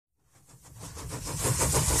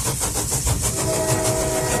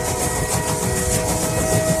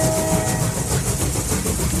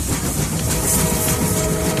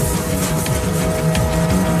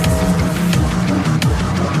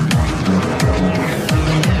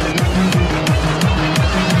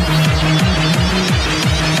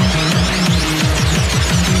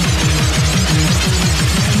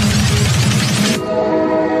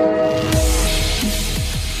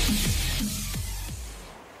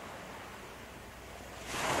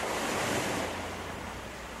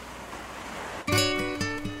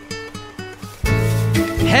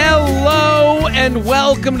and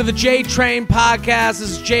welcome to the J-Train podcast. This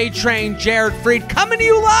is J-Train Jared Freid coming to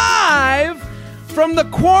you live from the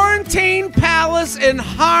Quarantine Palace in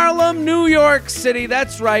Harlem, New York City.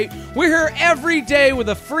 That's right. We're here every day with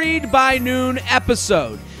a Freid by Noon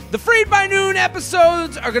episode. The Freid by Noon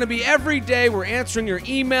episodes are going to be every day. We're answering your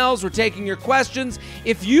emails. We're taking your questions.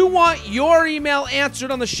 If you want your email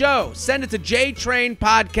answered on the show, send it to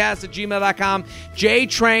jtrainpodcast@gmail.com,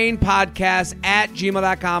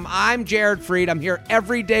 jtrainpodcast@gmail.com. I'm Jared Freid. I'm here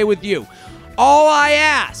every day with you. All I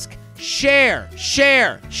ask, share.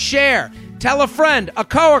 Tell a friend, a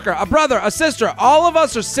coworker, a brother, a sister. All of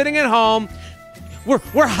us are sitting at home.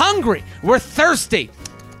 We're hungry. We're thirsty.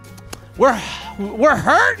 We're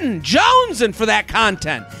hurting, jonesing for that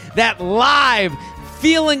content, that live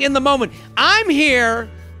feeling in the moment. I'm here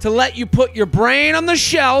to let you put your brain on the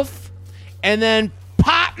shelf and then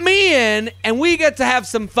pop me in, and we get to have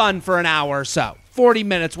some fun for an hour or so, 40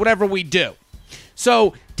 minutes, whatever we do.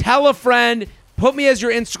 So tell a friend, put me as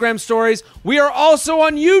your Instagram stories. We are also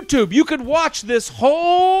on YouTube. You could watch this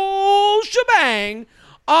whole shebang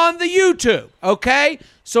on the YouTube, okay?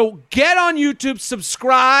 So get on YouTube,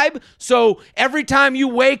 subscribe, so every time you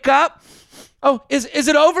wake up, oh, is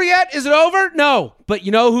it over yet? Is it over? No. But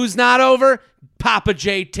you know who's not over? Papa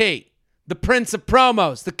JT, the prince of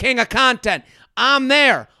promos, the king of content. I'm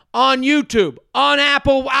there on YouTube, on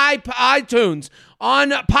Apple iTunes,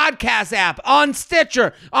 on podcast app, on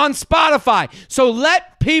Stitcher, on Spotify. So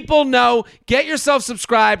let people know. Get yourself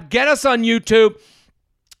subscribed. Get us on YouTube.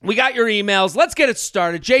 We got your emails. Let's get it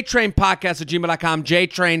started. jtrainpodcast@gmail.com,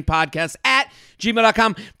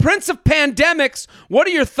 jtrainpodcast@gmail.com. Prince of Pandemics, what are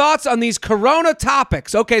your thoughts on these corona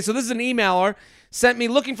topics? Okay, so this is an emailer. Sent me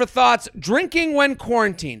looking for thoughts. Drinking when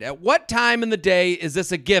quarantined. At what time in the day is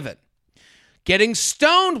this a given? Getting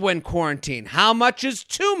stoned when quarantined. How much is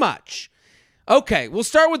too much? Okay, we'll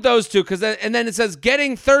start with those two, and then it says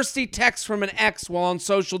getting thirsty texts from an ex while on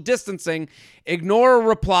social distancing. Ignore a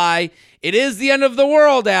reply. It is the end of the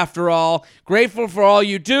world, after all. Grateful for all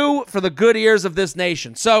you do for the good ears of this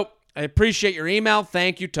nation. So I appreciate your email.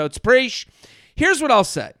 Thank you, Totes Preach. Here's what I'll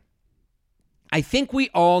say. I think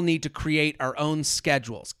we all need to create our own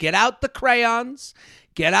schedules. Get out the crayons.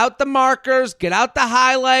 Get out the markers. Get out the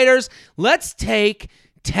highlighters. Let's take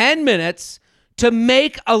 10 minutes to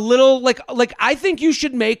make a little, like I think you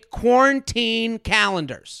should make quarantine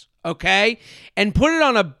calendars, okay? And put it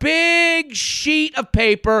on a big sheet of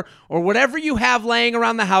paper or whatever you have laying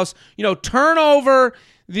around the house. Turn over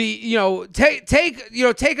the, take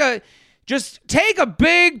a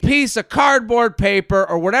big piece of cardboard paper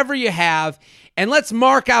or whatever you have, and let's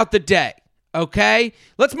mark out the day, okay?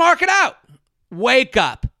 Let's mark it out. Wake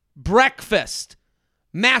up, breakfast,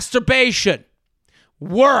 masturbation,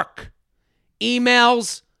 work,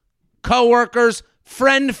 emails, coworkers,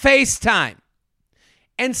 friend FaceTime.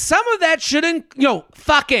 And some of that shouldn't,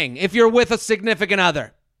 fucking if you're with a significant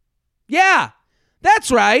other. Yeah,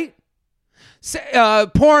 that's right.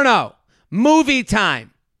 Porno, movie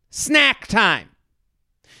time, snack time.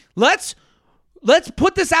 Let's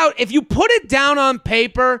put this out. If you put it down on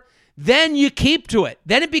paper, then you keep to it.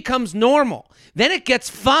 Then it becomes normal. Then it gets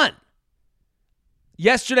fun.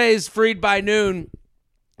 Yesterday's Freid by Noon,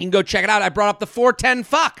 you can go check it out. I brought up the 410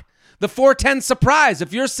 fuck, the 410 surprise.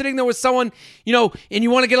 If you're sitting there with someone, and you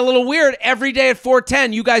want to get a little weird, every day at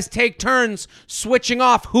 410, you guys take turns switching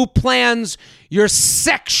off who plans your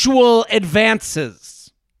sexual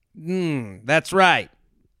advances. That's right.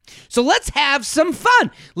 So let's have some fun.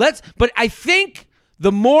 But I think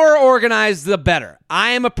the more organized, the better. I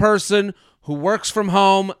am a person who works from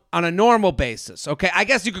home on a normal basis, okay? I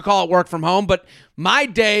guess you could call it work from home, but my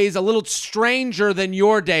day is a little stranger than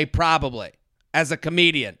your day probably as a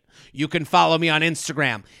comedian. You can follow me on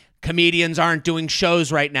Instagram. Comedians aren't doing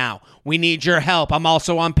shows right now. We need your help. I'm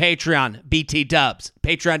also on Patreon, BT Dubs,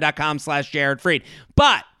 patreon.com/Jared Freid.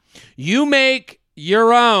 But you make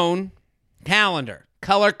your own calendar,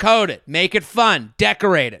 color code it, make it fun,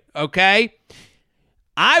 decorate it, okay?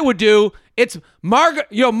 I would do, it's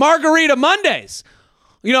Margarita Mondays,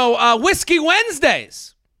 Whiskey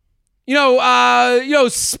Wednesdays,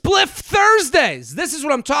 Spliff Thursdays. This is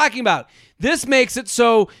what I'm talking about. This makes it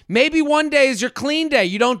so maybe one day is your clean day.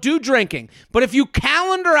 You don't do drinking. But if you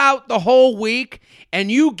calendar out the whole week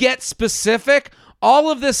and you get specific,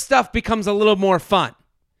 all of this stuff becomes a little more fun.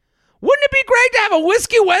 Wouldn't it be great to have a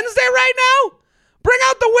Whiskey Wednesday right now? Bring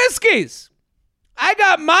out the whiskeys. I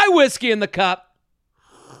got my whiskey in the cup.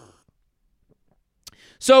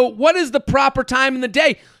 So what is the proper time in the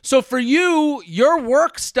day? So for you, your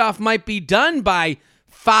work stuff might be done by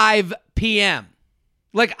 5 p.m.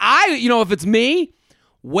 Like if it's me,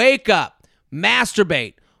 wake up,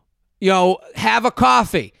 masturbate, have a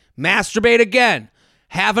coffee, masturbate again,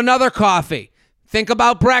 have another coffee, think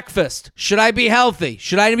about breakfast. Should I be healthy?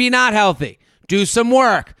 Should I be not healthy? Do some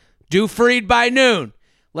work. Do Freid by noon.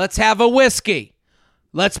 Let's have a whiskey.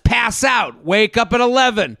 Let's pass out. Wake up at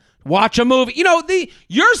 11. Watch a movie.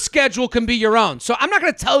 Your schedule can be your own. So I'm not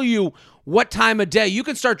going to tell you what time of day. You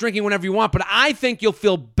can start drinking whenever you want, but I think you'll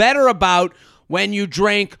feel better about when you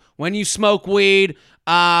drink, when you smoke weed,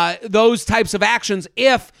 those types of actions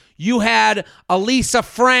if you had a Lisa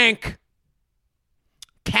Frank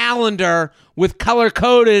calendar with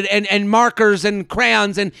color-coded and markers and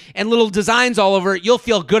crayons and little designs all over it. You'll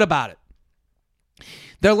feel good about it.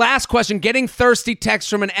 Their last question, getting thirsty text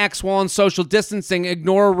from an ex while on social distancing,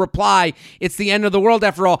 ignore a reply. It's the end of the world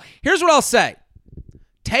after all. Here's what I'll say.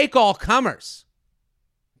 Take all comers,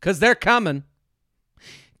 because they're coming.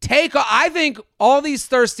 I think all these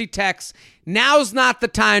thirsty texts, now's not the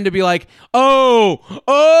time to be like, now's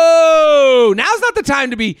not the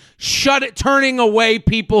time to be turning away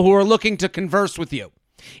people who are looking to converse with you.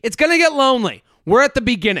 It's going to get lonely. We're at the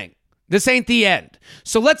beginning. This ain't the end.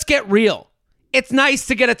 So let's get real. It's nice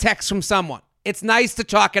to get a text from someone. It's nice to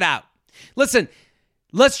talk it out. Listen,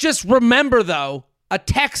 let's just remember, though, a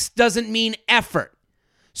text doesn't mean effort.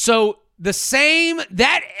 So the same,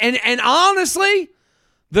 and honestly,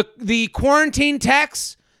 the quarantine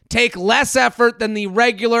texts take less effort than the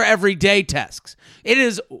regular everyday texts. It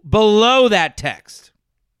is below that text.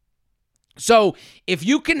 So if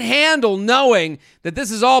you can handle knowing that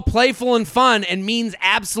this is all playful and fun and means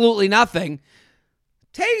absolutely nothing,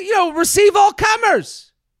 receive all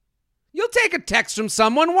comers. You'll take a text from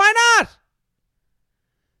someone. Why not?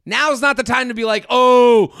 Now's not the time to be like,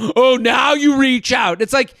 now you reach out.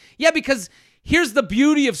 It's like, yeah, because here's the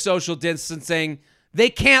beauty of social distancing. They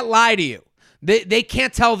can't lie to you. They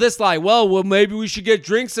can't tell this lie. Well, maybe we should get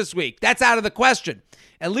drinks this week. That's out of the question.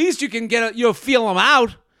 At least you can feel them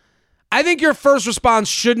out. I think your first response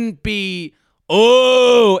shouldn't be,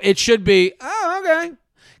 it should be, okay.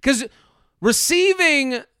 Because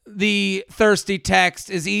receiving the thirsty text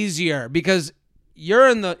is easier because you're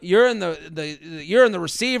in the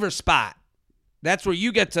receiver spot. That's where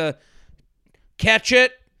you get to catch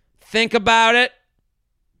it, think about it.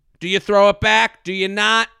 Do you throw it back? Do you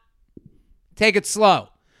not? Take it slow.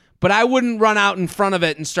 But I wouldn't run out in front of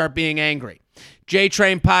it and start being angry.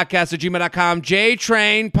 JTrainPodcast@gmail.com.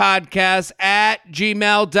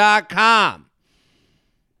 JTrainPodcast@gmail.com.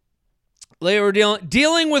 Later, we're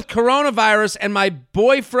dealing with coronavirus and my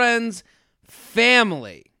boyfriend's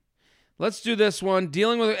family. Let's do this one.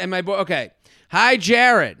 Dealing with and my boy. Okay. Hi,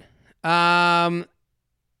 Jared. Okay.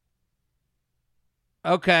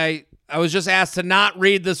 I was just asked to not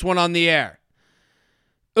read this one on the air.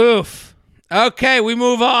 Oof. Okay, we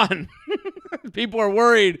move on. People are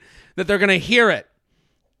worried that they're going to hear it.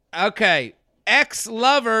 Okay.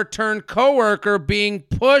 Ex-lover turned coworker being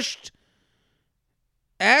pushed.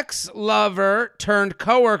 Ex-lover turned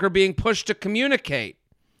coworker being pushed to communicate.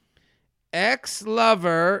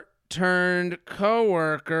 Ex-lover turned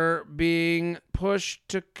coworker being pushed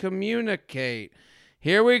to communicate.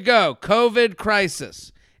 Here we go. COVID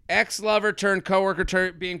crisis. Ex-lover turned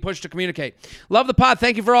coworker being pushed to communicate. Love the pod.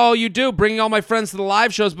 Thank you for all you do, bringing all my friends to the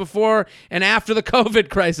live shows before and after the COVID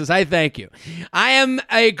crisis. I thank you. I am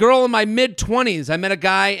a girl in my mid-20s. I met a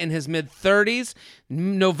guy in his mid-30s,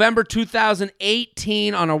 November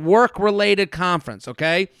 2018, on a work-related conference,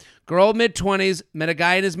 okay? Girl mid-20s, met a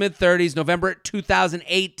guy in his mid-30s, November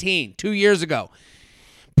 2018, 2 years ago.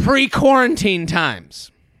 Pre-quarantine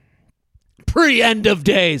times. Pre-end of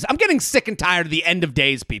days. I'm getting sick and tired of the end of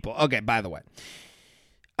days, people. Okay, by the way.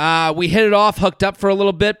 We hit it off, hooked up for a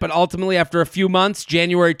little bit, but ultimately after a few months,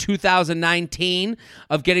 January 2019,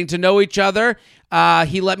 of getting to know each other,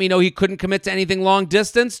 he let me know he couldn't commit to anything long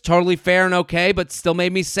distance. Totally fair and okay, but still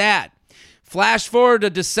made me sad. Flash forward to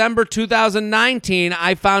December 2019,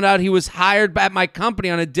 I found out he was hired at my company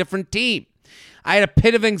on a different team. I had a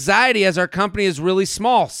pit of anxiety as our company is really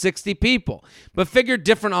small, 60 people. But figured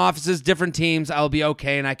different offices, different teams, I'll be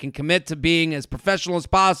okay and I can commit to being as professional as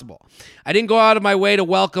possible. I didn't go out of my way to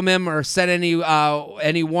welcome him or set any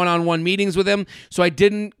one-on-one meetings with him, so I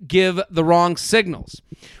didn't give the wrong signals.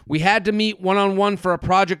 We had to meet one-on-one for a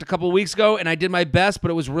project a couple of weeks ago, and I did my best,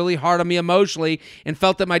 but it was really hard on me emotionally and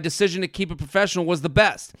felt that my decision to keep it professional was the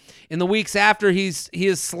best. In the weeks after, he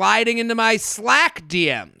is sliding into my Slack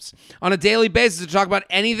DMs on a daily basis to talk about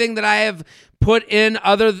anything that I have put in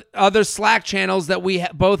other Slack channels that we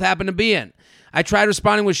both happen to be in. I tried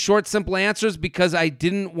responding with short, simple answers because I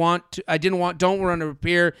don't want to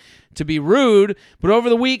appear to be rude. But over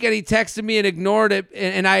the weekend, he texted me and ignored it,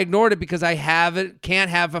 and I ignored it because I can't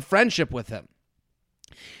have a friendship with him.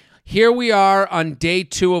 Here we are on day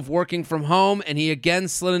 2 of working from home, and he again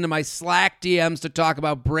slid into my Slack DMs to talk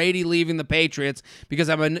about Brady leaving the Patriots because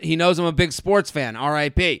he knows I'm a big sports fan,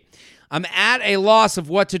 RIP. I'm at a loss of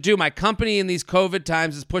what to do. My company in these COVID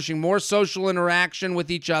times is pushing more social interaction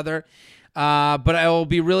with each other, but it will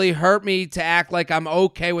be really hurt me to act like I'm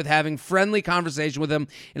okay with having friendly conversation with him,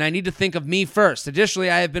 and I need to think of me first. Additionally,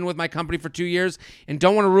 I have been with my company for 2 years and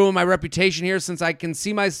don't want to ruin my reputation here since I can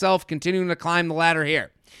see myself continuing to climb the ladder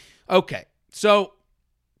here. Okay, so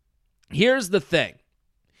here's the thing.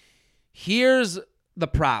 Here's the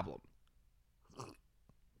problem.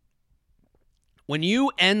 When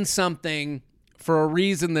you end something for a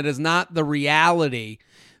reason that is not the reality,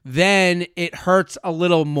 then it hurts a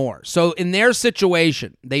little more. So in their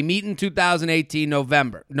situation, they meet in 2018,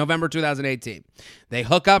 November 2018. They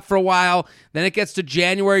hook up for a while. Then it gets to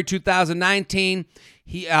January 2019.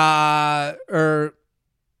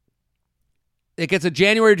 It gets to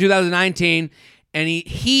January 2019, and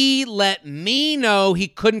he let me know he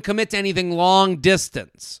couldn't commit to anything long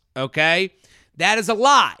distance, okay? That is a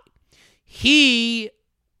lie. He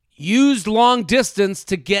used long distance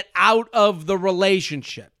to get out of the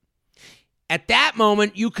relationship. At that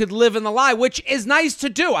moment, you could live in the lie, which is nice to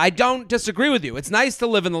do. I don't disagree with you. It's nice to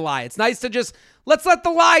live in the lie. It's nice to just, let's let the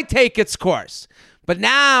lie take its course. But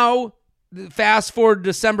now, fast forward to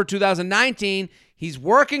December 2019, he's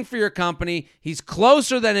working for your company. He's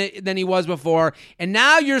closer than he was before. And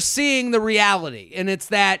now you're seeing the reality. And it's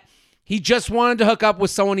that he just wanted to hook up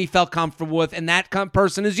with someone he felt comfortable with, and that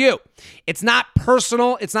person is you. It's not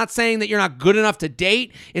personal. It's not saying that you're not good enough to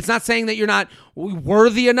date. It's not saying that you're not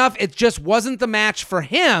worthy enough. It just wasn't the match for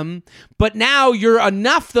him. But now you're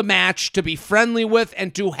enough the match to be friendly with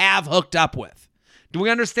and to have hooked up with. Do we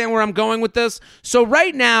understand where I'm going with this? So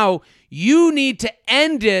right now, you need to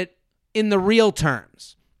end it in the real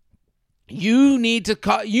terms. You need to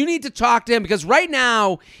talk to him because right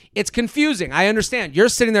now it's confusing. I understand. You're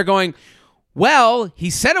sitting there going, well, he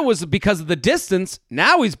said it was because of the distance.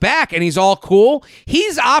 Now he's back and he's all cool.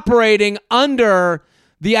 He's operating under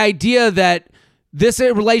the idea that this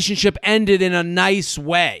relationship ended in a nice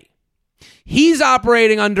way. He's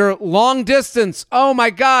operating under long distance. Oh my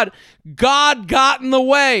God, God got in the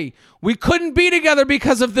way. We couldn't be together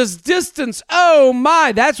because of this distance. Oh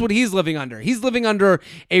my, that's what he's living under. He's living under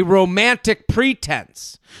a romantic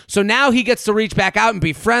pretense. So now he gets to reach back out and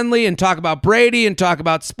be friendly and talk about Brady and talk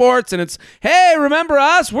about sports. And it's, hey, remember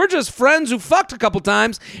us? We're just friends who fucked a couple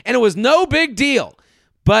times and it was no big deal.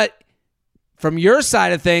 But from your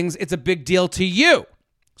side of things, it's a big deal to you.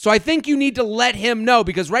 So I think you need to let him know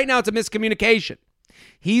because right now it's a miscommunication.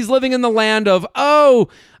 He's living in the land of, oh,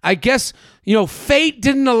 I guess, fate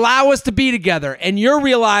didn't allow us to be together. And you're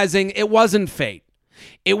realizing it wasn't fate.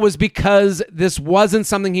 It was because this wasn't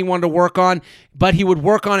something he wanted to work on, but he would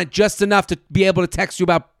work on it just enough to be able to text you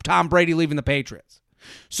about Tom Brady leaving the Patriots.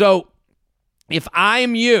 So if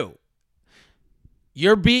I'm you,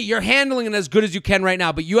 you're handling it as good as you can right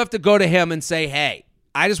now, but you have to go to him and say, hey,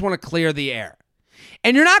 I just want to clear the air.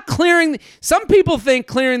 And you're not clearing. Some people think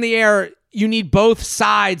clearing the air, you need both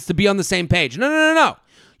sides to be on the same page. No.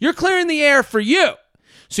 You're clearing the air for you.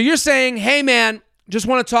 So you're saying, hey, man, just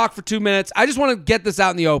want to talk for 2 minutes. I just want to get this out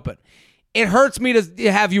in the open. It hurts me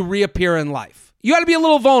to have you reappear in life. You got to be a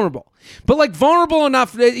little vulnerable. But vulnerable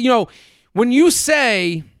enough that, when you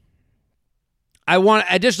say,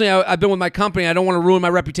 additionally, I've been with my company. I don't want to ruin my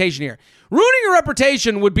reputation here. Ruining your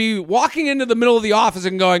reputation would be walking into the middle of the office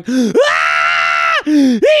and going, he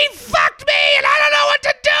fucked me and I don't know what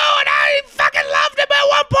to do and I fucking loved him at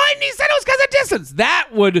one point and he said it was because of distance. That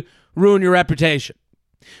would ruin your reputation.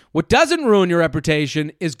 What doesn't ruin your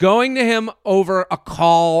reputation is going to him over a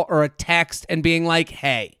call or a text and being like,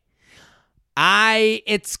 hey, we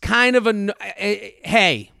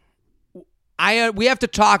have to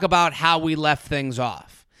talk about how we left things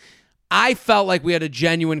off. I felt like we had a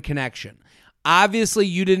genuine connection. Obviously,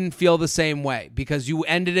 you didn't feel the same way because you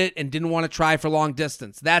ended it and didn't want to try for long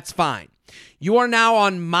distance. That's fine. You are now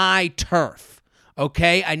on my turf,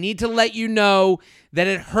 okay? I need to let you know that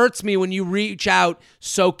it hurts me when you reach out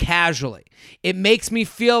so casually. It makes me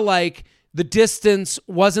feel like the distance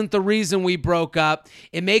wasn't the reason we broke up.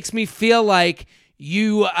 It makes me feel like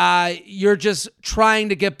you're just trying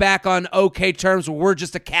to get back on okay terms where we're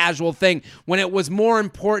just a casual thing when it was more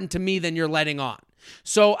important to me than you're letting on.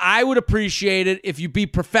 So I would appreciate it if you be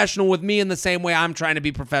professional with me in the same way I'm trying to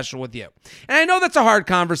be professional with you. And I know that's a hard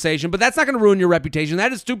conversation, but that's not going to ruin your reputation.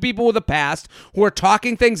 That is two people with a past who are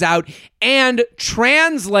talking things out and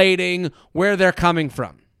translating where they're coming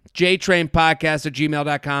from.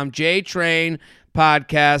 JTrainPodcast@gmail.com.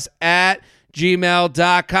 JTrainPodcast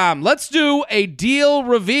gmail.com. Let's do a deal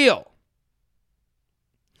reveal.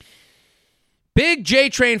 Big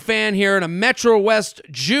J-Train fan here and a Metro West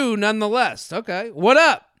Jew nonetheless. Okay, what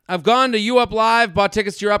up? I've gone to You Up Live, bought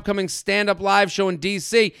tickets to your upcoming stand-up live show in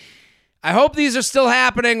D.C. I hope these are still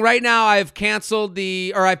happening. Right now, I've canceled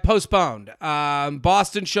I postponed.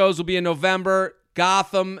 Boston shows will be in November.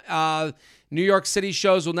 Gotham, New York City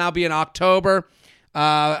shows will now be in October.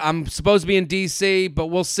 I'm supposed to be in D.C., but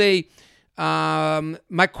we'll see.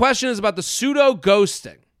 My question is about the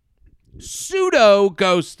pseudo-ghosting.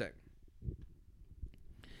 Pseudo-ghosting.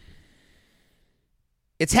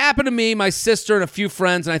 It's happened to me, my sister, and a few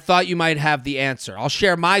friends, and I thought you might have the answer. I'll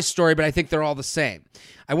share my story, but I think they're all the same.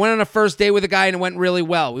 I went on a first date with a guy, and it went really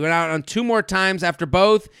well. We went out on two more times after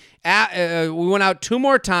both. We went out two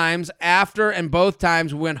more times after, and both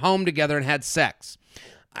times we went home together and had sex.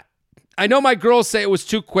 I know my girls say it was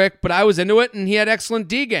too quick, but I was into it, and he had excellent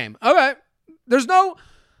D game. All right. There's no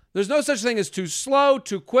such thing as too slow,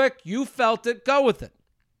 too quick. You felt it. Go with it.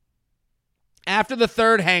 After the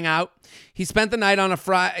third hangout, he spent the night on a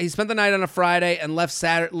Friday and left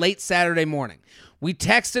late Saturday morning. We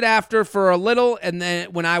texted after for a little, and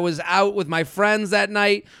then when I was out with my friends that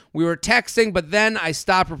night, we were texting, but then I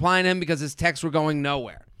stopped replying to him because his texts were going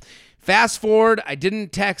nowhere. Fast forward, I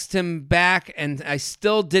didn't text him back, and I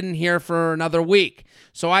still didn't hear for another week.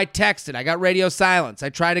 So I texted. I got radio silence. I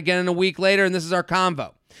tried again a week later, and this is our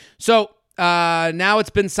convo. So now it's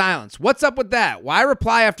been silence. What's up with that? Why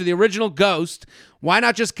reply after the original ghost? Why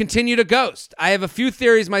not just continue to ghost? I have a few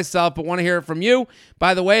theories myself, but want to hear it from you.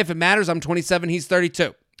 By the way, if it matters, I'm 27, he's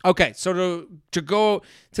 32. Okay, so to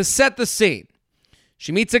set the scene,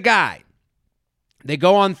 she meets a guy. They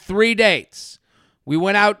go on 3 dates. We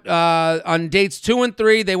went out on dates 2 and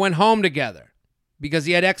 3. They went home together because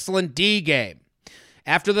he had excellent D game.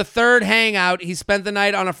 After the third hangout, he spent the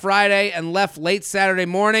night on a Friday and left late Saturday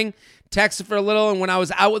morning. Texted for a little, and when I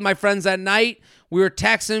was out with my friends that night, we were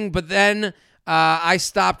texting, but then I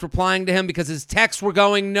stopped replying to him because his texts were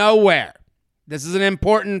going nowhere. This is an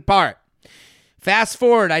important part. Fast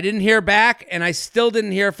forward, I didn't hear back, and I still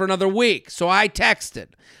didn't hear for another week, so I texted.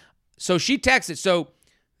 So she texted. So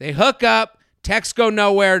they hook up, texts go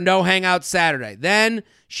nowhere, no hangout Saturday. Then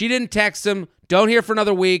she didn't text him, don't hear for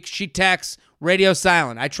another week. She texts, radio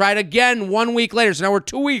silent. I tried again 1 week later, so now we're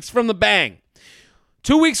 2 weeks from the bang.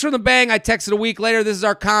 2 weeks from the bang, I texted a week later. This is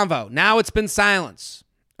our convo. Now it's been silence.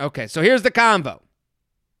 Okay, so here's the convo.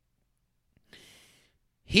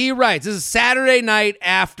 He writes, this is Saturday night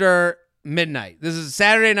after midnight.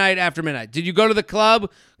 Did you go to the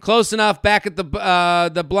club? Close enough, back at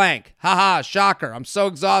the blank. Haha, shocker. I'm so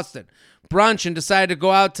exhausted. Brunch and decided to go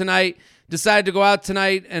out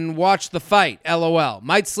tonight and watch the fight. LOL.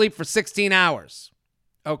 Might sleep for 16 hours.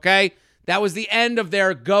 Okay? That was the end of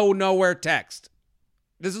their go nowhere text.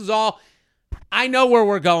 This is all. I know where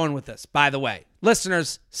we're going with this, by the way.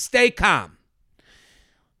 Listeners, stay calm.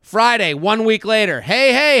 Friday, 1 week later.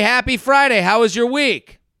 Hey, happy Friday. How was your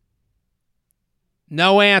week?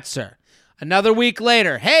 No answer. Another week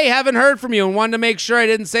later. Hey, haven't heard from you and wanted to make sure I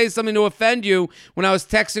didn't say something to offend you when I was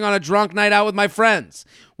texting on a drunk night out with my friends.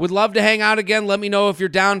 Would love to hang out again. Let me know if you're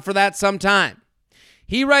down for that sometime.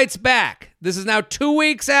 He writes back. This is now 2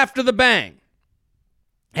 weeks after the bang.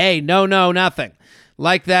 Hey, no, nothing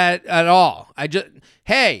like that at all.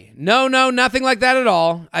 Nothing like that at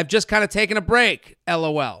all. I've just kind of taken a break.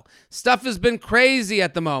 LOL. Stuff has been crazy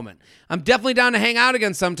at the moment. I'm definitely down to hang out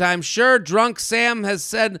again sometime. Sure, drunk Sam has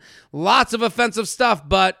said lots of offensive stuff,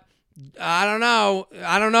 but I don't know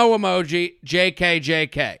emoji.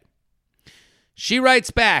 JK. She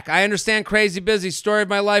writes back, I understand crazy busy, story of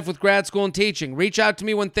my life with grad school and teaching. Reach out to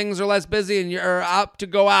me when things are less busy and you're up to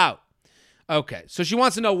go out. Okay, so she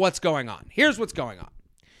wants to know what's going on. Here's what's going on.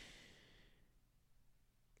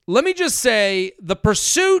 Let me just say, the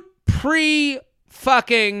pursuit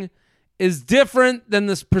pre-fucking is different than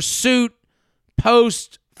this pursuit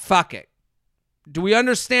post-fucking. Do we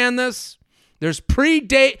understand this? There's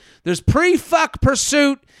pre-fuck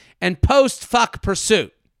pursuit and post-fuck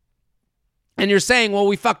pursuit. And you're saying, well,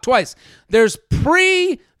 we fucked twice. There's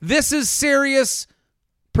this is serious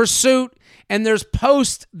pursuit, and there's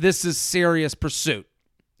this is serious pursuit.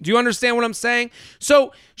 Do you understand what I'm saying?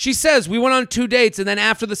 So she says we went on 2 dates, and then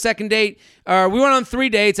after the second date, we went on 3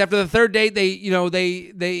 dates. After the third date,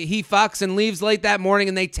 he fucks and leaves late that morning,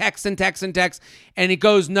 and they text, and it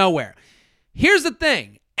goes nowhere. Here's the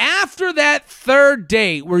thing. After that third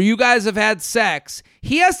date where you guys have had sex,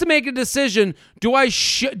 he has to make a decision. Do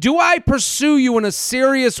I pursue you in a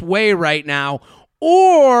serious way right now,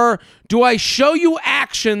 or do I show you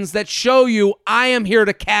actions that show you I am here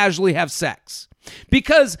to casually have sex?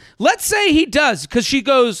 Because let's say he does, because she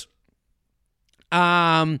goes,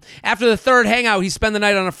 after the third hangout, he spent the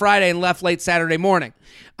night on a Friday and left late Saturday morning.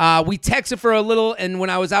 We texted for a little, and when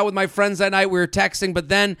I was out with my friends that night, we were texting, but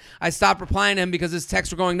then I stopped replying to him because his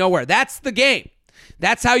texts were going nowhere. That's the game.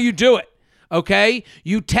 That's how you do it, okay?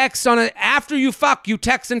 You text on it after you fuck. You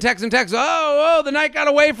text and text and text. Oh, the night got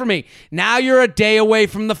away from me. Now you're a day away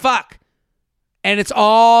from the fuck. And it's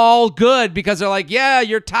all good because they're like, yeah,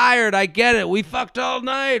 you're tired. I get it. We fucked all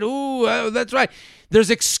night. Ooh, that's right. There's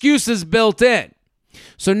excuses built in.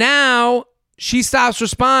 So now she stops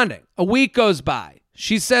responding. A week goes by.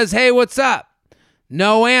 She says, hey, what's up?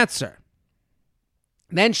 No answer.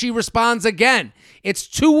 Then she responds again. It's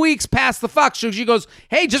 2 weeks past the fuck. So she goes,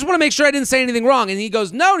 hey, just want to make sure I didn't say anything wrong. And he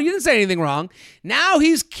goes, no, you didn't say anything wrong. Now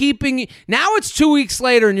now it's 2 weeks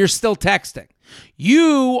later and you're still texting.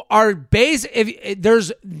 You are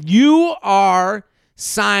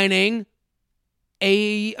signing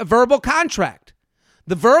a verbal contract.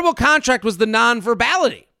 The verbal contract was the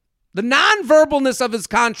non-verbality. The non-verbalness of his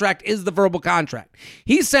contract is the verbal contract.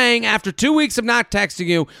 He's saying after 2 weeks of not texting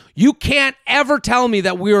you, you can't ever tell me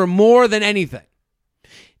that we are more than anything.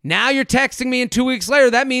 Now you're texting me, and 2 weeks later,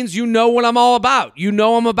 that means you know what I'm all about. You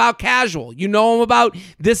know I'm about casual. You know I'm about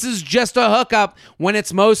this is just a hookup when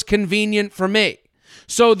it's most convenient for me.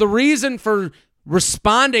 So the reason for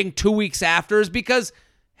responding 2 weeks after is because,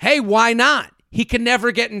 hey, why not? He can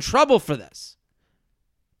never get in trouble for this.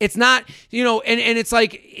 It's not, and it's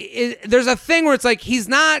like, there's a thing where it's like, he's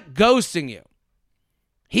not ghosting you.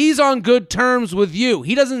 He's on good terms with you.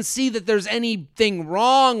 He doesn't see that there's anything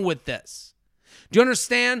wrong with this. Do you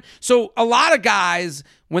understand? So a lot of guys,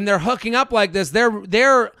 when they're hooking up like this,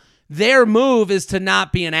 their move is to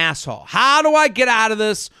not be an asshole. How do I get out of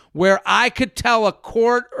this where I could tell a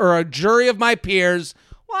court or a jury of my peers,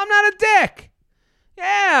 well, I'm not a dick.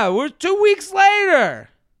 Yeah, we're 2 weeks later.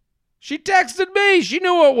 She texted me. She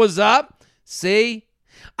knew what was up. See?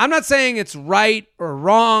 I'm not saying it's right or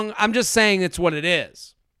wrong. I'm just saying it's what it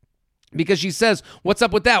is. Because she says, what's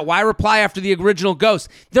up with that? Why reply after the original ghost?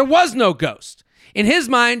 There was no ghost. In his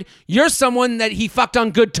mind, you're someone that he fucked on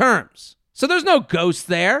good terms. So there's no ghost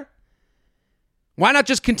there. Why not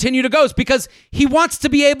just continue to ghost? Because he wants to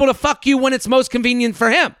be able to fuck you when it's most convenient for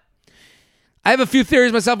him. I have a few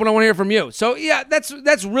theories myself, but I want to hear from you. So yeah,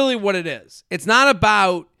 that's really what it is. It's not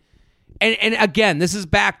about, and again, this is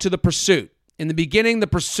back to the pursuit. In the beginning, the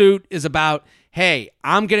pursuit is about, hey,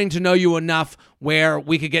 I'm getting to know you enough where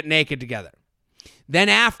we could get naked together. Then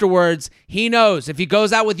afterwards, he knows if he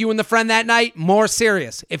goes out with you and the friend that night, more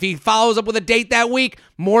serious. If he follows up with a date that week,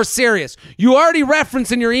 more serious. You already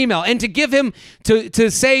referenced in your email, and to give him to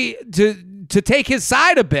take his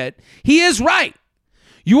side a bit, he is right.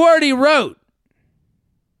 You already wrote.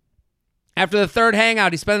 After the third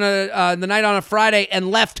hangout, he spent the night on a Friday and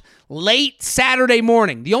left late Saturday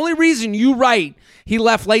morning. The only reason you write he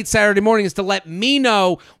left late Saturday morning is to let me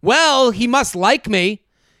know, well, he must like me.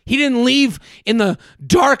 He didn't leave in the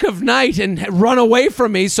dark of night and run away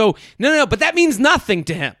from me. So, no, but that means nothing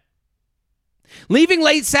to him. Leaving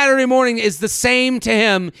late Saturday morning is the same to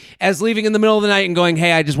him as leaving in the middle of the night and going,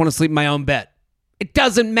 hey, I just want to sleep in my own bed. It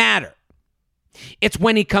doesn't matter. It's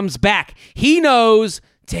when he comes back. He knows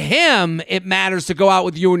to him it matters to go out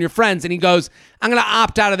with you and your friends. And he goes, I'm going to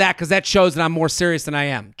opt out of that because that shows that I'm more serious than I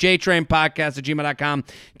am. jtrainpodcast@gmail.com.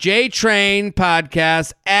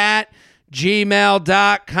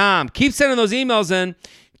 jtrainpodcast@gmail.com. Keep sending those emails in.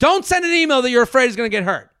 Don't send an email that you're afraid is going to get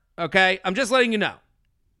hurt. Okay? I'm just letting you know.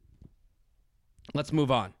 Let's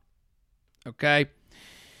move on. Okay?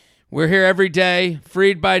 We're here every day.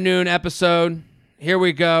 Freid by noon episode. Here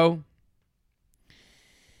we go.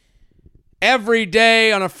 Every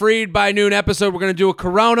day on a Freid by noon episode, we're going to do a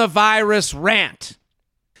coronavirus rant.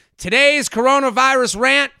 Today's coronavirus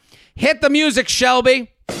rant, hit the music, Shelby.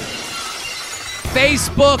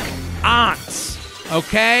 Facebook aunts,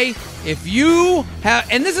 okay? If you have,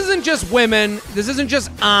 and this isn't just women, this isn't just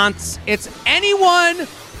aunts, it's anyone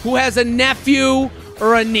who has a nephew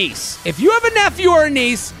or a niece. If you have a nephew or a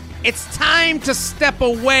niece, it's time to step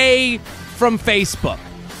away from Facebook.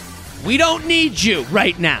 We don't need you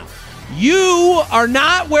right now. You are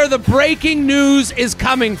not where the breaking news is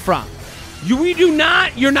coming from. You're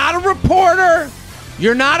not a reporter.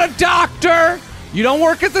 You're not a doctor. You don't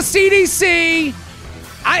work at the CDC.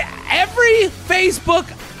 Every Facebook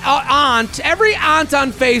every aunt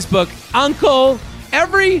on Facebook, uncle,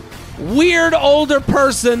 every weird older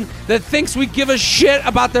person that thinks we give a shit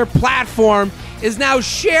about their platform is now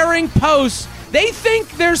sharing posts. They think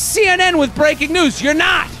they're CNN with breaking news. You're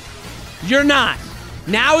not. You're not.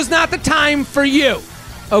 Now is not the time for you,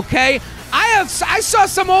 okay? I saw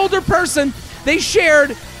some older person They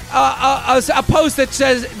shared a post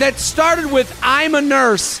that started with "I'm a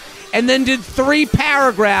nurse" and then did 3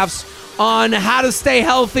 paragraphs on how to stay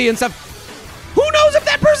healthy and stuff. Who knows if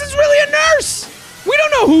that person's really a nurse? We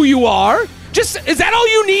don't know who you are. Is that all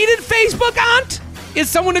you needed, Facebook aunt? Is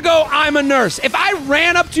someone to go, "I'm a nurse"? If I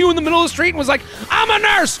ran up to you in the middle of the street and was like, "I'm a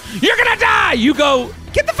nurse, you're gonna die," you go,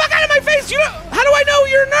 "Get the fuck out of my face. How do I know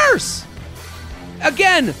you're a nurse?"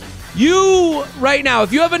 Again, you right now,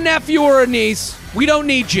 if you have a nephew or a niece, we don't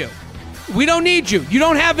need you. We don't need you. You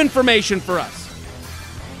don't have information for us.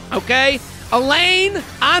 Okay?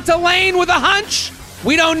 Aunt Elaine with a hunch,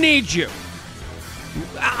 we don't need you.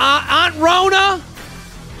 Aunt Rona,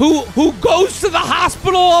 who goes to the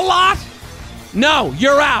hospital a lot, no,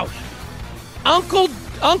 you're out. Uncle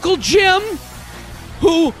Jim,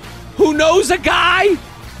 who knows a guy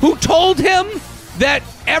who told him that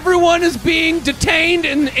everyone is being detained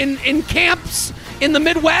in camps in the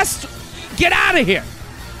Midwest, get out of here.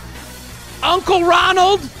 Uncle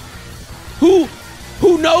Ronald, who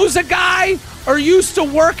knows a guy or used to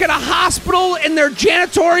work at a hospital in their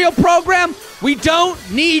janitorial program, we don't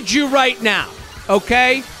need you right now,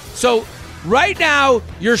 okay? So right now,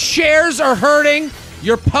 your shares are hurting.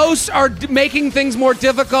 Your posts are making things more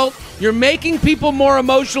difficult. You're making people more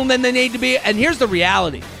emotional than they need to be. And here's the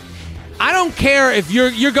reality. I don't care if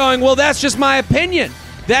you're going, "Well, that's just my opinion.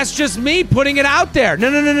 That's just me putting it out there."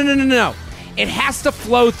 No. It has to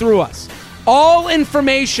flow through us. All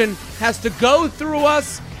information has to go through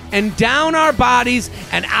us and down our bodies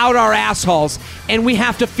and out our assholes, and we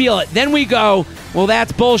have to feel it. Then we go, "Well,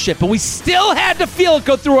 that's bullshit," but we still had to feel it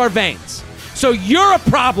go through our veins. So you're a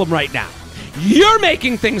problem right now. You're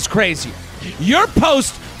making things crazier. Your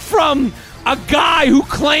post from a guy who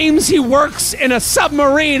claims he works in a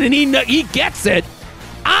submarine and he gets it.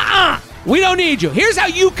 We don't need you. Here's how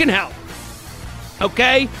you can help.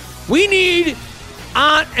 Okay? We need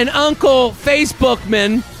Aunt and Uncle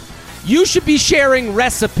Facebookmen. You should be sharing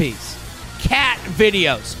recipes, cat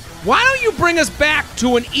videos. Why don't you bring us back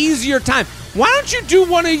to an easier time? Why don't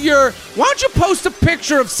you post a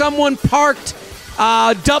picture of someone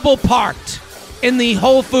double parked in the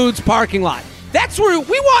Whole Foods parking lot? That's where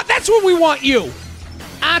we want you.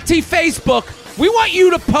 Auntie Facebook, we want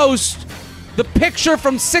you to post the picture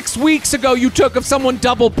from 6 weeks ago you took of someone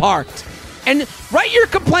double parked. And write your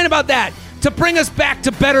complaint about that to bring us back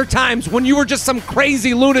to better times when you were just some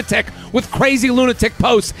crazy lunatic with crazy lunatic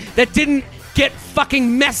posts that didn't get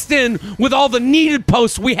fucking messed in with all the needed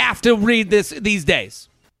posts we have to read these days.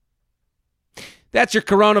 That's your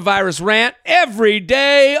coronavirus rant every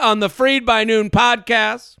day on the Freid by Noon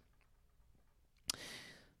podcast.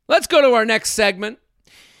 Let's go to our next segment,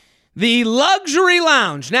 the Luxury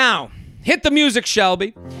Lounge. Now, hit the music,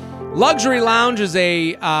 Shelby. Luxury Lounge is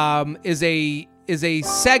a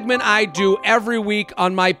segment I do every week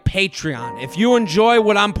on my Patreon. If you enjoy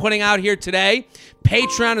what I'm putting out here today,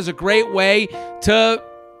 Patreon is a great way to,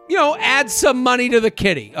 add some money to the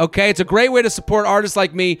kitty, okay? It's a great way to support artists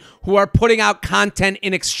like me who are putting out content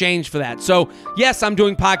in exchange for that. So, yes, I'm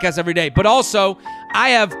doing podcasts every day, but also I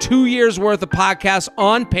have 2 years worth of podcasts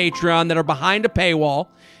on Patreon that are behind a paywall,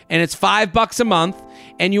 and it's $5 a month.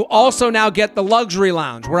 And you also now get the Luxury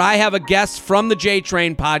Lounge, where I have a guest from the J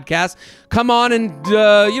Train podcast come on and,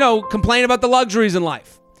 complain about the luxuries in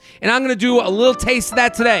life. And I'm going to do a little taste of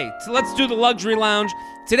that today. So let's do the Luxury Lounge.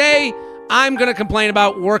 Today, I'm going to complain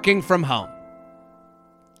about working from home.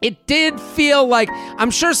 It did feel like, I'm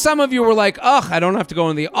sure some of you were like, I don't have to go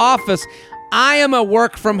into the office. I am a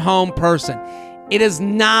work from home person. It is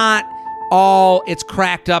not all it's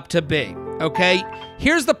cracked up to be, okay?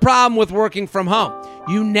 Here's the problem with working from home.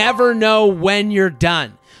 You never know when you're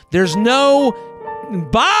done. There's no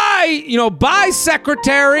bye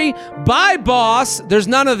secretary, bye boss. There's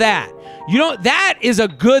none of that. That is a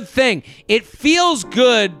good thing. It feels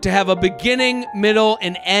good to have a beginning, middle,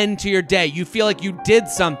 and end to your day. You feel like you did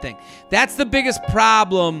something. That's the biggest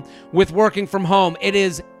problem with working from home. It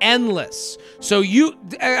is endless. So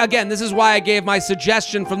this is why I gave my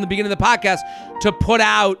suggestion from the beginning of the podcast to put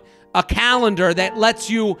out a calendar that lets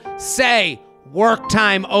you say, work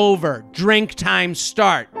time over, drink time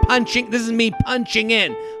start, this is me punching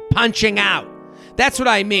in, punching out. That's what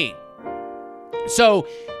I mean. So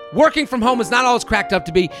working from home is not all it's cracked up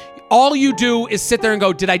to be. All you do is sit there and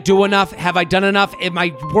go, did I do enough? Have I done enough? Am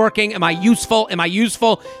I working? Am I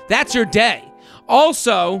useful? That's your day.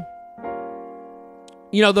 Also,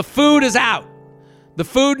 the food is out. The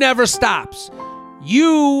food never stops.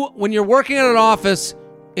 When you're working at an office,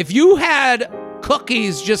 if you had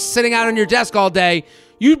cookies just sitting out on your desk all day,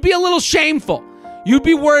 you'd be a little shameful. You'd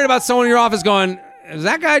be worried about someone in your office going, is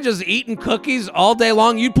that guy just eating cookies all day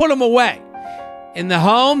long? You'd put them away. In the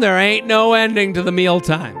home, there ain't no ending to the meal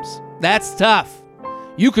times. That's tough.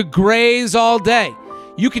 You could graze all day.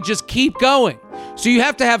 You could just keep going. So you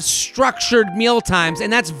have to have structured meal times,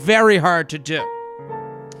 and that's very hard to do.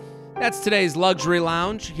 That's today's Luxury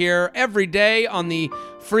Lounge here every day on the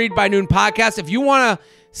Freid by Noon podcast. If you want to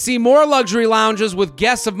see more Luxury Lounges with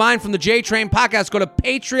guests of mine from the J-Train podcast, go to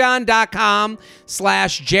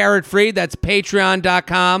patreon.com/Jared Freid. That's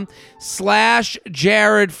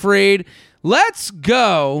patreon.com/Jared Freid. Let's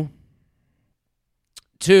go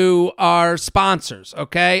to our sponsors,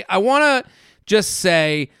 okay? I want to just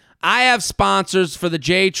say I have sponsors for the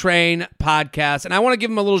J-Train podcast, and I want to give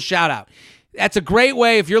them a little shout out. That's a great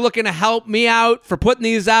way if you're looking to help me out for putting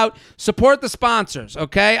these out. Support the sponsors,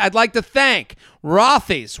 okay? I'd like to thank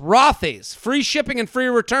Rothy's, free shipping and free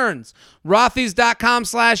returns.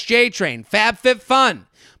 Rothys.com/JTrain. FabFitFun.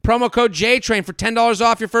 Promo code JTrain for $10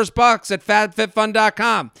 off your first bucks at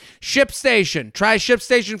FabFitFun.com. ShipStation. Try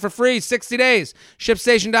ShipStation for free, 60 days.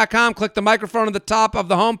 ShipStation.com. Click the microphone at the top of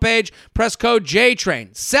the homepage. Press code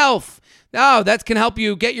JTrain. Self. Oh, that can help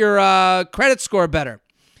you get your credit score better.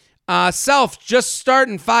 Self, just start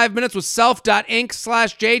in 5 minutes with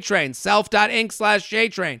self.inc/JTrain.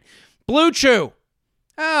 Self.inc/JTrain. Blue Chew.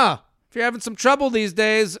 Oh, if you're having some trouble these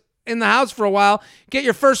days in the house for a while, get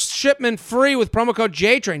your first shipment free with promo code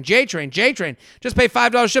JTrain. JTrain. Just pay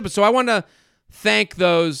 $5 shipping. So I want to thank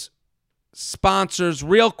those sponsors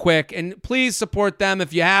real quick, and please support them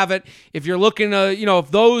if you have it. If you're looking to,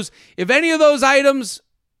 if any of those items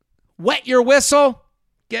wet your whistle,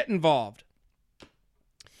 get involved.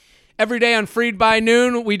 Every day on Freid by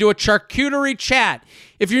Noon, we do a charcuterie chat.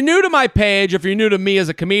 If you're new to my page, if you're new to me as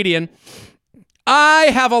a comedian, I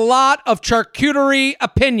have a lot of charcuterie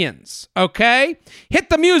opinions, okay? Hit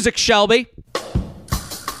the music, Shelby.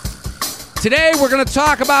 Today, we're going to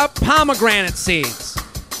talk about pomegranate seeds.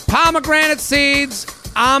 Pomegranate seeds,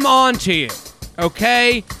 I'm on to you,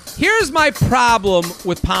 okay? Here's my problem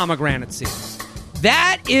with pomegranate seeds.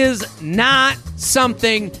 That is not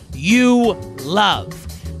something you love.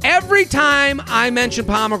 Every time I mention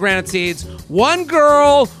pomegranate seeds, one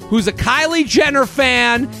girl who's a Kylie Jenner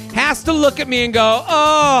fan has to look at me and go,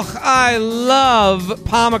 oh, I love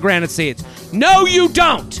pomegranate seeds. No, you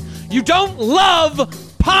don't. You don't love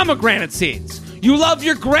pomegranate seeds. You love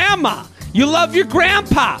your grandma. You love your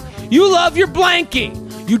grandpa. You love your blankie.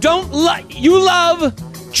 You love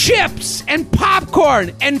chips and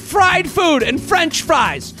popcorn and fried food and French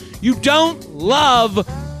fries. You don't love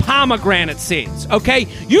pomegranate seeds, okay?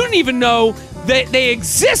 You didn't even know that they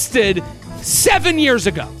existed 7 years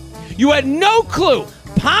ago. You had no clue.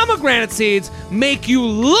 Pomegranate seeds make you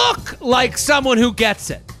look like someone who gets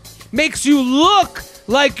it. Makes you look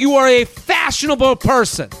like you are a fashionable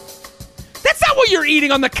person. That's not what you're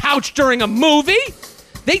eating on the couch during a movie.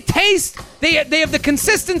 They have the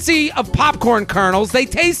consistency of popcorn kernels. They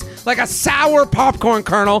taste like a sour popcorn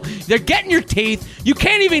kernel. They're getting your teeth. You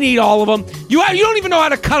can't even eat all of them. You don't even know how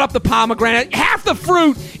to cut up the pomegranate. Half the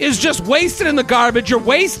fruit is just wasted in the garbage. You're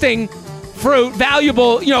wasting fruit,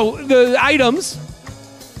 valuable, the items.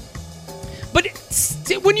 But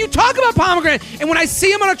when you talk about pomegranate, and when I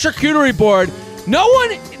see them on a charcuterie board, no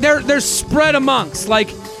one, they're spread amongst,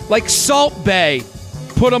 like Salt Bay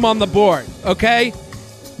put them on the board, okay?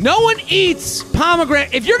 No one eats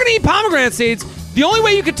pomegranate. If you're going to eat pomegranate seeds, the only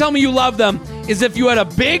way you could tell me you love them is if you had a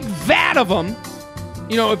big vat of them,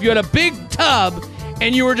 if you had a big tub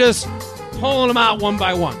and you were just pulling them out one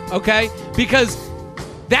by one, okay? Because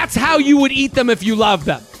that's how you would eat them if you love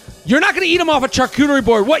them. You're not going to eat them off a charcuterie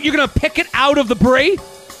board. What, you're going to pick it out of the brie?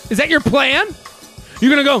 Is that your plan?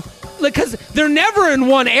 You're going to go, because they're never in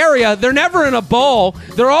one area. They're never in a bowl.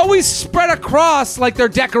 They're always spread across like they're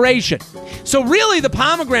decoration. So really, the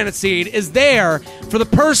pomegranate seed is there for the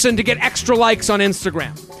person to get extra likes on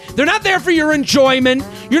Instagram. They're not there for your enjoyment.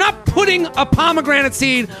 You're not putting a pomegranate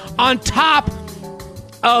seed on top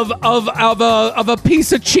of a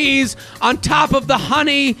piece of cheese, on top of the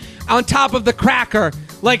honey, on top of the cracker,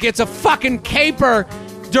 like it's a fucking caper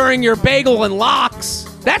during your bagel and lox.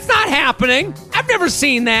 That's not happening. I've never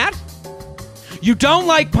seen that. You don't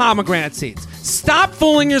like pomegranate seeds. Stop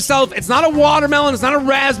fooling yourself. It's not a watermelon. It's not a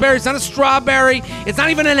raspberry. It's not a strawberry. It's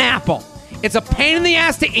not even an apple. It's a pain in the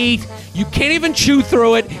ass to eat. You can't even chew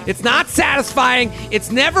through it. It's not satisfying.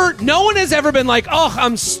 No one has ever been like, oh,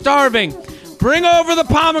 I'm starving. Bring over the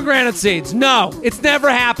pomegranate seeds. No, it's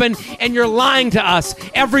never happened, and you're lying to us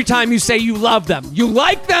every time you say you love them. You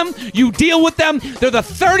like them. You deal with them. They're the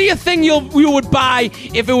 30th thing you would buy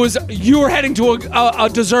if it was you were heading to a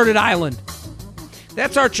deserted island.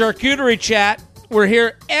 That's our charcuterie chat. We're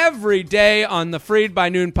here every day on the Freid by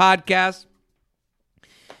Noon podcast.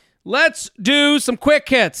 Let's do some quick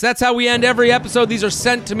hits. That's how we end every episode. These are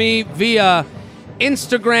sent to me via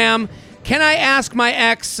Instagram. Can I ask my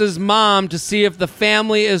ex's mom to see if the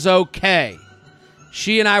family is okay?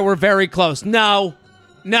 She and I were very close. No,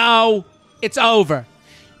 it's over.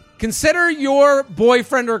 Consider your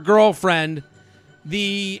boyfriend or girlfriend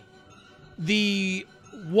the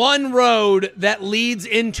one road that leads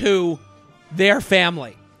into their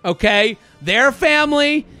family, okay? Their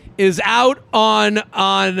family is out on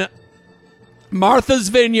Martha's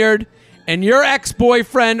Vineyard, and your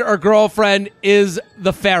ex-boyfriend or girlfriend is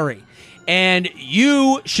the ferry, and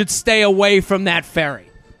you should stay away from that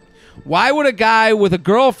ferry. Why would a guy with a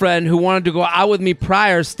girlfriend who wanted to go out with me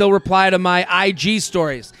prior still reply to my IG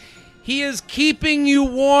stories? He is keeping you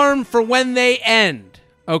warm for when they end,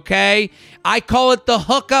 okay? I call it the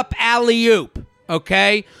hookup alley-oop,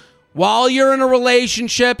 okay? While you're in a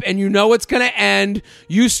relationship and you know it's going to end,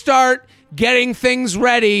 you start getting things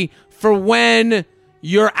ready for when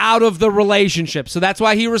you're out of the relationship. So that's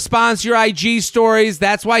why he responds to your IG stories.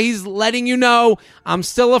 That's why he's letting you know I'm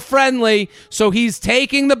still a friendly. So he's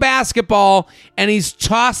taking the basketball and he's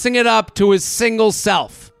tossing it up to his single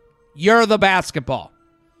self. You're the basketball.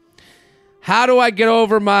 How do I get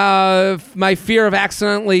over my fear of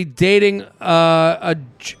accidentally dating How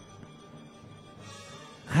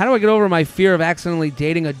do I get over my fear of accidentally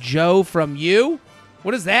dating a Joe from you?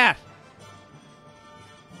 What is that?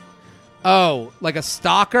 Oh, like a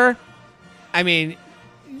stalker? I mean,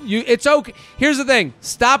 it's okay. Here's the thing.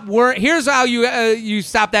 Stop worrying. Here's how you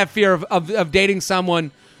stop that fear of dating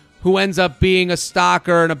someone who ends up being a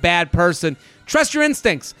stalker and a bad person. Trust your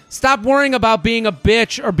instincts. Stop worrying about being a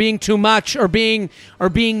bitch or being too much or being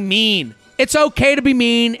mean. It's okay to be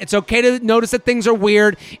mean. It's okay to notice that things are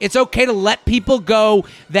weird. It's okay to let people go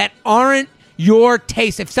that aren't your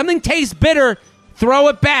taste. If something tastes bitter, throw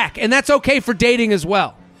it back. And that's okay for dating as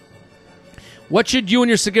well. What should you and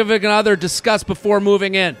your significant other discuss before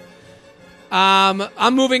moving in?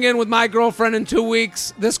 I'm moving in with my girlfriend in 2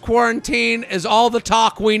 weeks. This quarantine is all the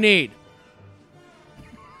talk we need.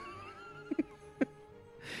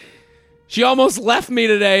 She almost left me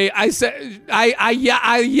today. I said,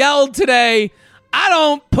 I yelled today, I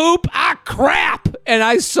don't poop, I crap. And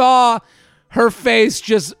I saw her face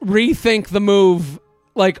just rethink the move.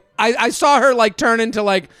 Like, I saw her like turn into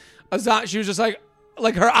like a zombie. She was just like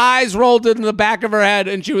her eyes rolled into the back of her head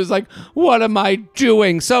and she was like, what am I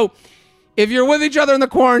doing? So if you're with each other in the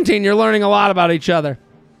quarantine, you're learning a lot about each other.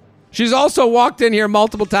 She's also walked in here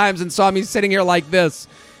multiple times and saw me sitting here like this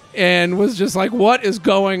and was just like, what is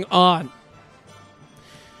going on?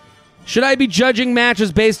 Should I be judging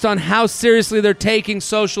matches based on how seriously they're taking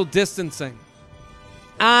social distancing?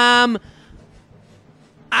 I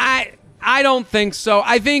don't think so.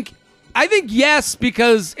 I think yes,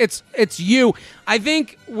 because it's you. I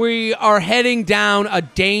think we are heading down a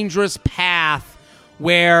dangerous path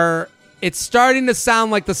where it's starting to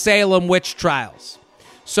sound like the Salem witch trials.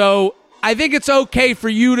 So I think it's okay for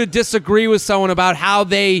you to disagree with someone about how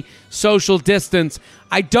they social distance.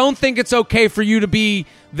 I don't think it's okay for you to be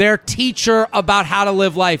their teacher about how to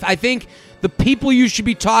live life. I think the people you should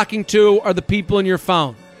be talking to are the people in your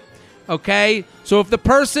phone. Okay? So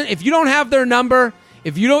if you don't have their number,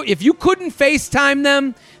 if you couldn't FaceTime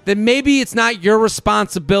them, then maybe it's not your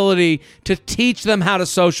responsibility to teach them how to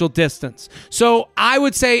social distance. So I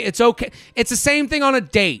would say it's okay. It's the same thing on a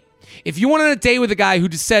date. If you went on a date with a guy who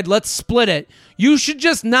just said, let's split it, you should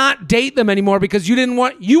just not date them anymore because you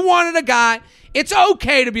wanted a guy. It's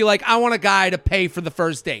okay to be like, I want a guy to pay for the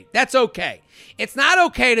first date. That's okay. It's not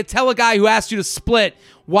okay to tell a guy who asked you to split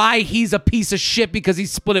why he's a piece of shit because he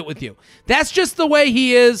split it with you. That's just the way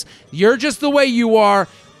he is. You're just the way you are.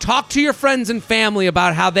 Talk to your friends and family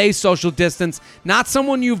about how they social distance, not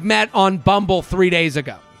someone you've met on Bumble 3 days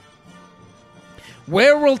ago.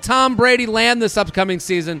 Where will Tom Brady land this upcoming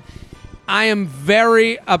season? I am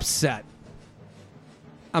very upset.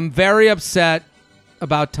 I'm very upset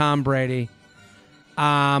about Tom Brady.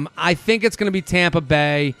 I think it's going to be Tampa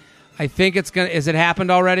Bay. I think it's going to... Has it happened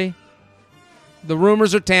already? The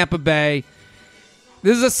rumors are Tampa Bay.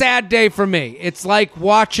 This is a sad day for me. It's like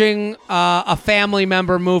watching a family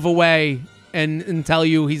member move away and tell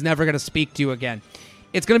you he's never going to speak to you again.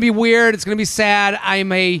 It's going to be weird. It's going to be sad.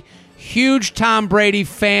 I'm a huge Tom Brady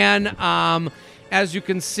fan. As you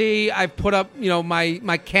can see, I've put up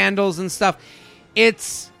my candles and stuff.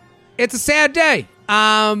 It's a sad day.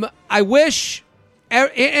 I wish...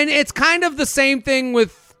 And it's kind of the same thing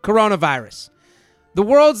with coronavirus. The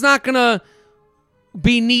world's not going to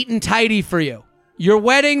be neat and tidy for you. Your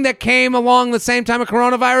wedding that came along the same time of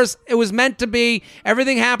coronavirus, it was meant to be.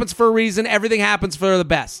 Everything happens for a reason. Everything happens for the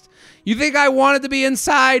best. You think I wanted to be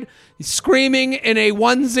inside screaming in a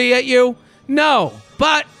onesie at you? No,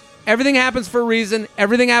 but everything happens for a reason.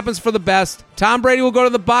 Everything happens for the best. Tom Brady will go to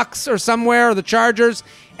the Bucs or somewhere, or the Chargers,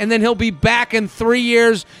 and then he'll be back in 3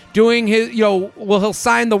 years doing his, he'll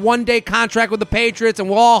sign the one-day contract with the Patriots, and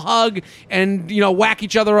we'll all hug and, whack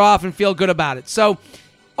each other off and feel good about it. So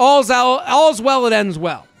all's well, it ends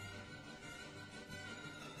well.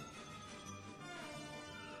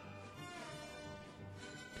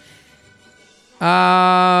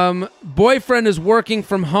 Boyfriend is working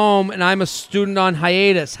from home and I'm a student on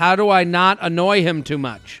hiatus. How do I not annoy him too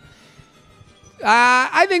much?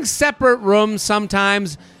 I think separate rooms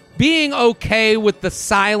sometimes, being okay with the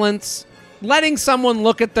silence, letting someone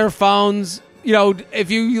look at their phones, if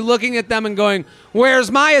you're looking at them and going, where's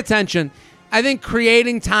my attention? I think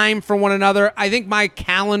creating time for one another. I think my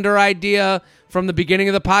calendar idea from the beginning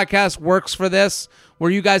of the podcast works for this, where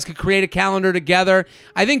you guys could create a calendar together.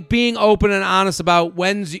 I think being open and honest about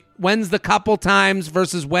when's the couple times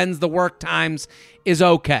versus when's the work times is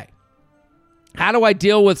okay. How do I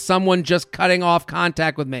deal with someone just cutting off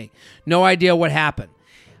contact with me? No idea what happened.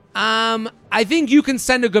 I think you can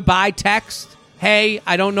send a goodbye text. Hey,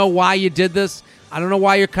 I don't know why you did this. I don't know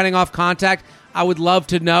why you're cutting off contact. I would love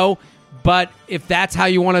to know. But if that's how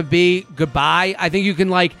you want to be, goodbye. I think you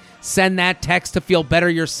can send that text to feel better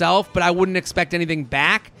yourself, but I wouldn't expect anything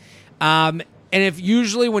back. And if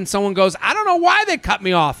usually when someone goes, I don't know why they cut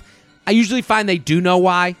me off, I usually find they do know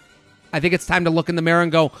why. I think it's time to look in the mirror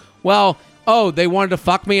and go, well, they wanted to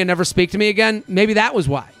fuck me and never speak to me again? Maybe that was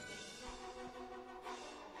why.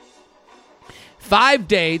 5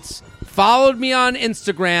 dates, followed me on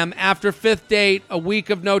Instagram after 5th date, a week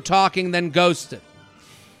of no talking, then ghosted.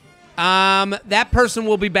 That person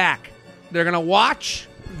will be back. They're going to watch.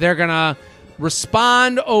 They're going to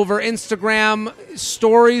respond over Instagram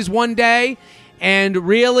stories one day. And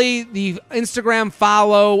really, the Instagram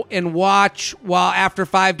follow and watch while after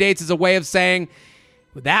 5 dates is a way of saying,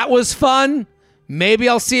 that was fun. Maybe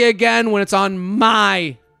I'll see you again when it's at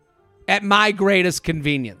my greatest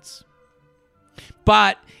convenience.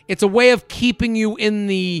 But it's a way of keeping you in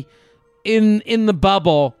the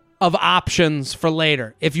bubble of options for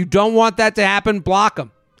later. If you don't want that to happen, block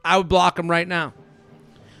them. I would block them right now.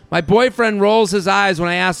 My boyfriend rolls his eyes when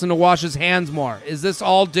I ask him to wash his hands more. Is this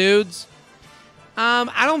all dudes?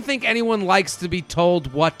 I don't think anyone likes to be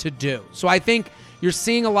told what to do. So I think you're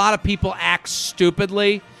seeing a lot of people act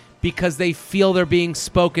stupidly because they feel they're being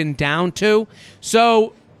spoken down to.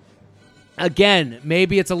 So again,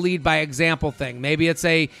 maybe it's a lead by example thing. Maybe it's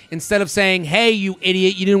instead of saying, hey, you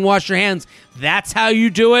idiot, you didn't wash your hands, that's how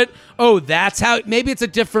you do it. Maybe it's a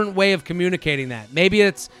different way of communicating that. Maybe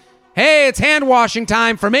it's, hey, it's hand washing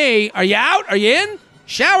time for me. Are you out? Are you in?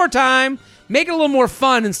 Shower time. Make it a little more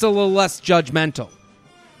fun and still a little less judgmental.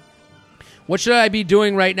 What should I be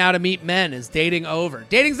doing right now to meet men? Is dating over?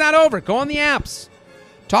 Dating's not over. Go on the apps.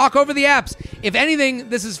 Talk over the apps. If anything,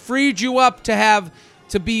 this has freed you up to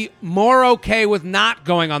be more okay with not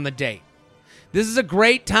going on the date. This is a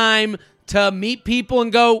great time to meet people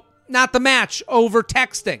and go, not the match, over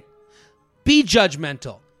texting. Be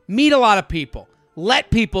judgmental. Meet a lot of people.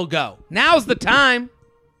 Let people go. Now's the time.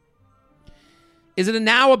 Is it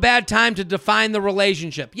now a bad time to define the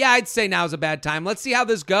relationship? Yeah, I'd say now's a bad time. Let's see how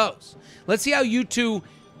this goes. Let's see how you two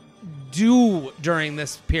do during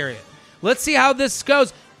this period. Let's see how this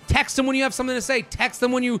goes. Text them when you have something to say. Text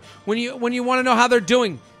them when you want to know how they're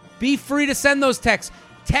doing. Be free to send those texts.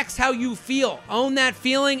 Text how you feel. Own that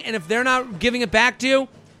feeling, and if they're not giving it back to you,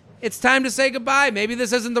 it's time to say goodbye. Maybe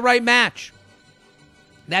this isn't the right match.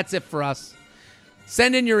 That's it for us.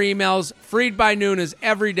 Send in your emails. Freid by noon is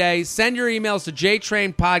every day. Send your emails to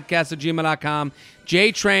jtrainpodcast@gmail.com,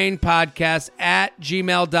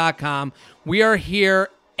 jtrainpodcast@gmail.com. We are here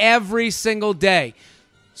every single day.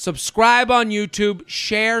 Subscribe on YouTube.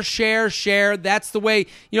 Share. That's the way,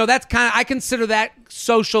 I consider that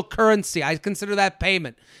social currency. I consider that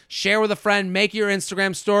payment. Share with a friend. Make your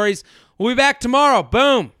Instagram stories. We'll be back tomorrow.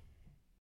 Boom.